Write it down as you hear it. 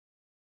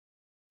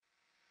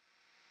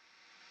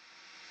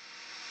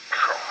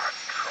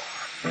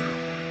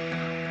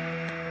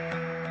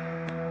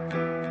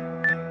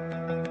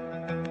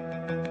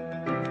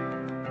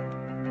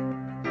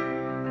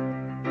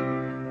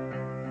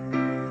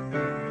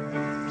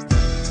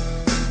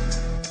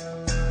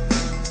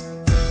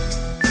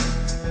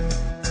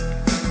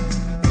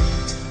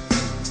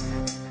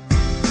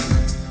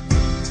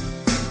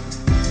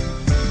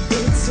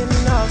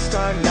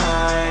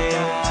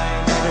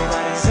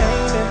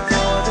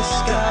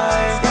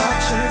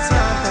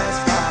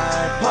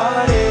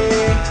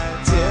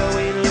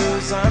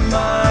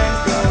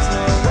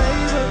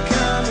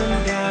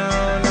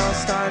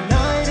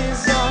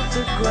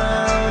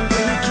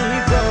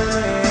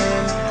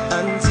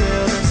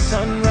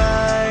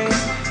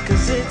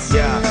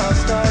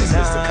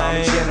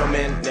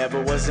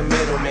boys and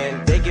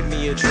middlemen, they give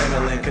me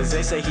adrenaline, cause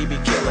they say he be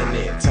killing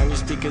it. Turn your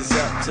speakers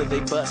up till they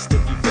bust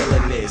if you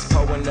feeling this.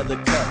 Pour another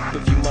cup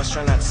if you must,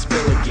 try not to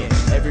spill again.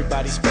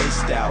 Everybody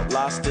spaced out,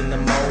 lost in the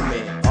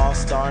moment.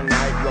 All-star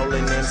night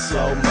rolling in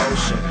slow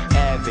motion.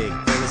 Havok,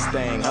 in this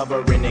thing,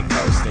 hovering and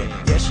coasting.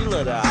 Yeah, she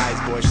love the ice,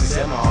 boy, she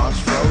said my arms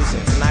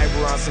frozen. Tonight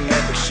we're on some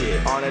epic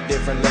shit, on a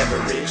different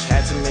leverage.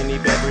 Had too many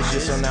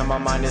beverages, so now my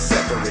mind is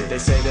separate. They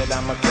say that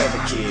I'm a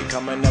clever kid,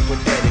 coming up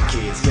with better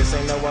kids. Guess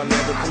they know I'll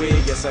never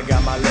quit, guess I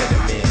got my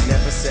letterman.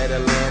 Never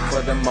settling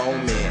for the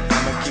moment,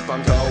 I'ma keep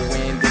on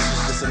going, this is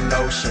just a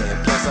notion.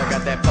 Plus I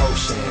got that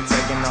potion,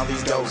 taking all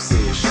these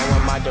doses,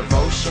 showing my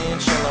devotion,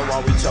 chilling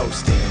while we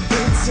toasting.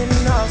 It's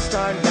an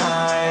all-star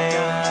night,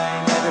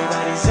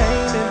 everybody's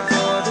aiming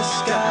for the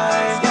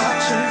skies,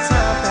 watching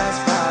time pass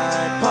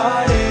by,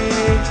 party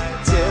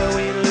till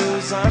we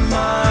lose our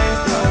minds.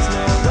 There's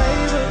no way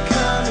we're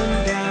coming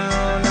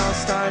down,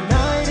 all-star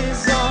night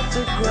is off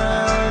the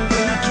ground.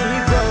 We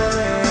keep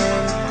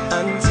rolling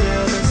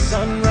until the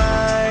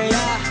sunrise,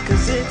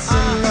 cause it's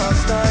an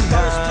all-star night.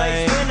 First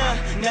place winner,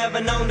 never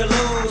known to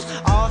lose.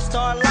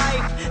 All-star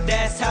life,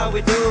 that's how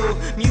we do.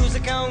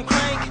 Music on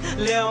crank,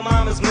 lil'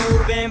 mama's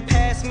moving.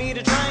 Pass me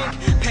the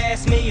drink,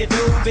 pass me a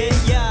doobie,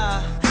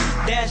 yeah.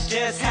 That's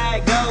just how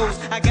it goes.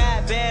 I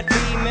got bad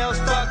females,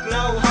 fuck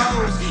no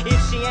hoes. If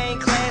she ain't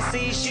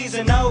classy, she's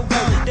a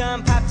no-go.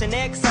 Done popped an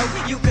XO,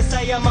 you could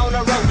say I'm on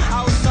a roll.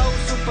 Also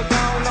super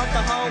gone off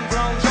the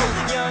homegrown show.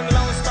 Young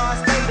Lone Star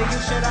Skater,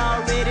 you should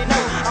already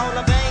know. On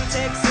a bang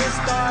Texas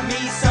star, me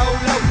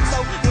solo. So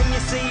when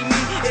you see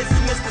me, it's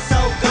Mr.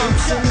 So-Go.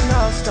 It's an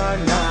all-star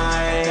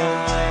night,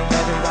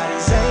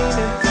 everybody's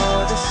aiming for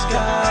the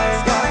skies,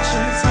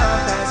 watching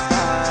time pass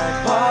by,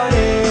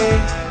 party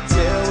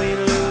till we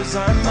lose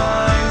our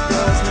minds.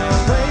 There's no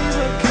way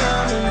we're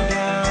coming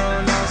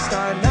down,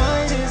 all-star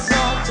night is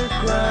off the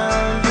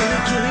ground. We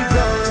keep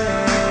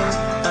rolling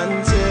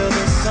until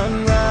the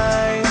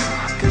sunrise,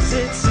 cause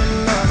it's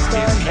an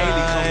all-star It's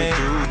Kaylee night.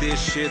 coming through, this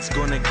shit's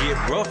gonna get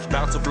rough.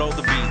 About to blow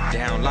the beat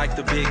down like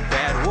the big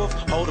bad wolf.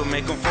 Hold 'em,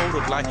 make 'em fold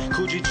up like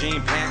Coogee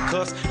jean pant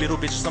cuffs. Little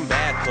bitches, some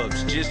bad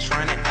pups, just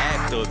trying to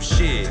act up.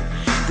 Shit,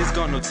 this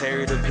gonna tear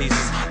you to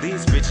pieces.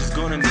 These bitches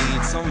gonna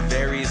need some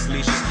various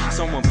leashes.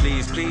 Someone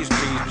please, please,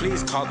 please,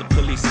 please call the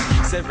police.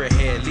 Sever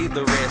head, leave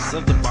the rest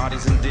of the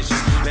bodies and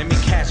dishes. Let me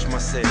catch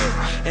myself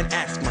and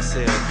ask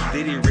myself,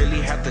 did he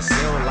really have to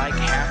sell like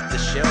half the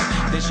shelf?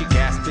 Then she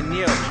gasped and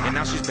yelled, and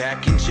now she's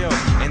back in jail.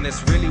 And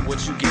that's really what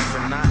you get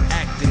for not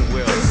acting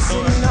well. It's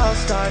an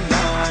all-star